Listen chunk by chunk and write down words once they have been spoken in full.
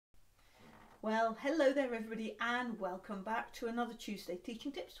Well, hello there everybody and welcome back to another Tuesday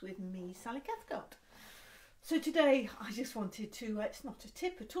Teaching Tips with me, Sally Cathcart. So today I just wanted to, it's not a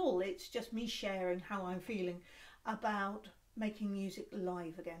tip at all, it's just me sharing how I'm feeling about making music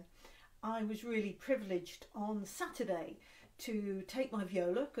live again. I was really privileged on Saturday to take my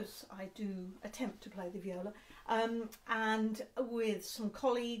viola, because I do attempt to play the viola, and with some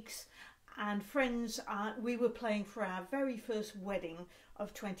colleagues and friends, we were playing for our very first wedding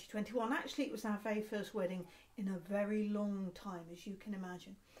of 2021. Actually, it was our very first wedding in a very long time, as you can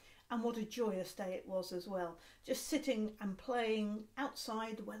imagine. And what a joyous day it was as well. Just sitting and playing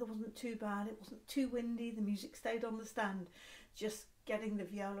outside. The weather wasn't too bad. It wasn't too windy. The music stayed on the stand. Just getting the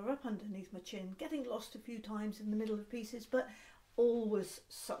viola up underneath my chin. Getting lost a few times in the middle of pieces. But always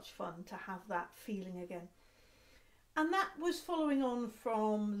such fun to have that feeling again. And that was following on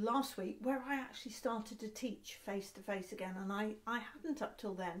from last week, where I actually started to teach face-to-face again, and I hadn't up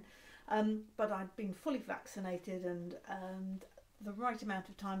till then, but I'd been fully vaccinated and the right amount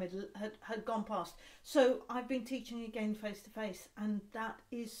of time had gone past. So I've been teaching again face-to-face, and that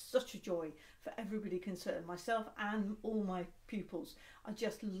is such a joy for everybody concerned. Myself and all my pupils are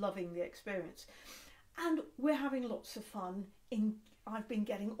just loving the experience. And we're having lots of fun. I've been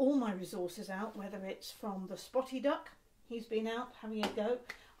getting all my resources out, whether it's from the Spotty Duck, he's been out having a go.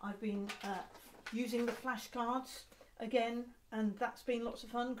 I've been using the flashcards again, and that's been lots of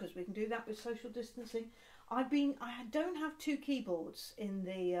fun because we can do that with social distancing. I don't have two keyboards in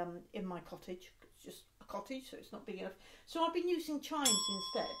my cottage. It's just a cottage, so it's not big enough. So I've been using chimes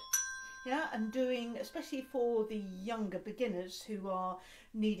instead. Yeah, and doing, especially for the younger beginners who are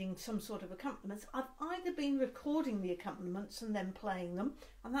needing some sort of accompaniments, I've either been recording the accompaniments and then playing them,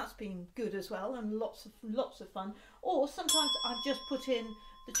 and that's been good as well, and lots of fun. Or sometimes I've just put in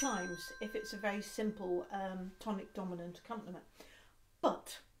the chimes if it's a very simple tonic dominant accompaniment.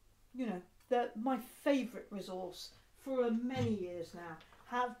 But you know, my favourite resource for many years now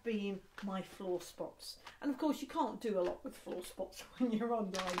have been my floor spots, and of course you can't do a lot with floor spots when you're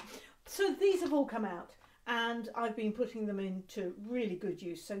online. So these have all come out and I've been putting them into really good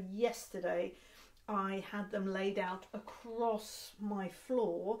use. So yesterday I had them laid out across my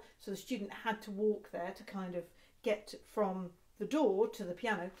floor, so the student had to walk there to kind of get from the door to the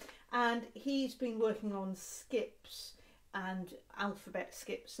piano, and he's been working on skips and alphabet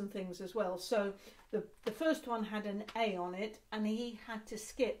skips and things as well. So the first one had an A on it, and he had to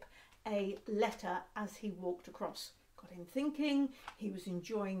skip a letter as he walked across. Got him thinking. He was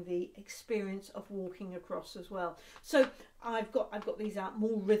enjoying the experience of walking across as well. So I've got these out.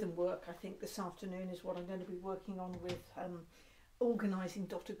 More rhythm work, I think, this afternoon is what I'm going to be working on with organising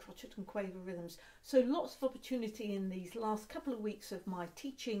dotted, crotchet and quaver rhythms. So lots of opportunity in these last couple of weeks of my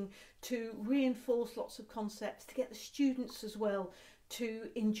teaching to reinforce lots of concepts, to get the students as well to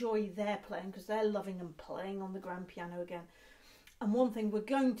enjoy their playing, because they're loving and playing on the grand piano again. And one thing we're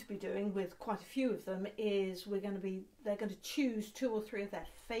going to be doing with quite a few of them is they're going to choose 2 or 3 of their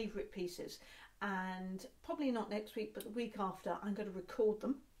favourite pieces, and probably not next week but the week after I'm going to record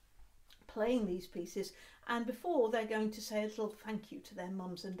them playing these pieces, and before they're going to say a little thank you to their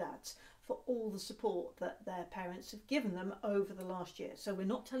mums and dads for all the support that their parents have given them over the last year. So we're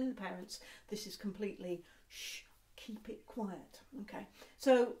not telling the parents, this is completely shh, keep it quiet. Okay,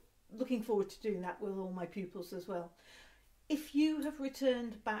 so looking forward to doing that with all my pupils as well. If you have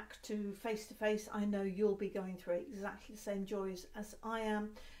returned back to face-to-face, I know you'll be going through exactly the same joys as I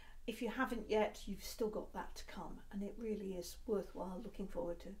am. If you haven't yet, you've still got that to come, and it really is worthwhile looking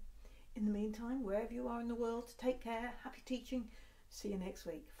forward to. In the meantime, wherever you are in the world, take care, happy teaching. See you next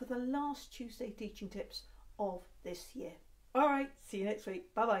week for the last Tuesday Teaching Tips of this year. All right, see you next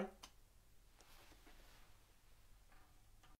week. Bye-bye.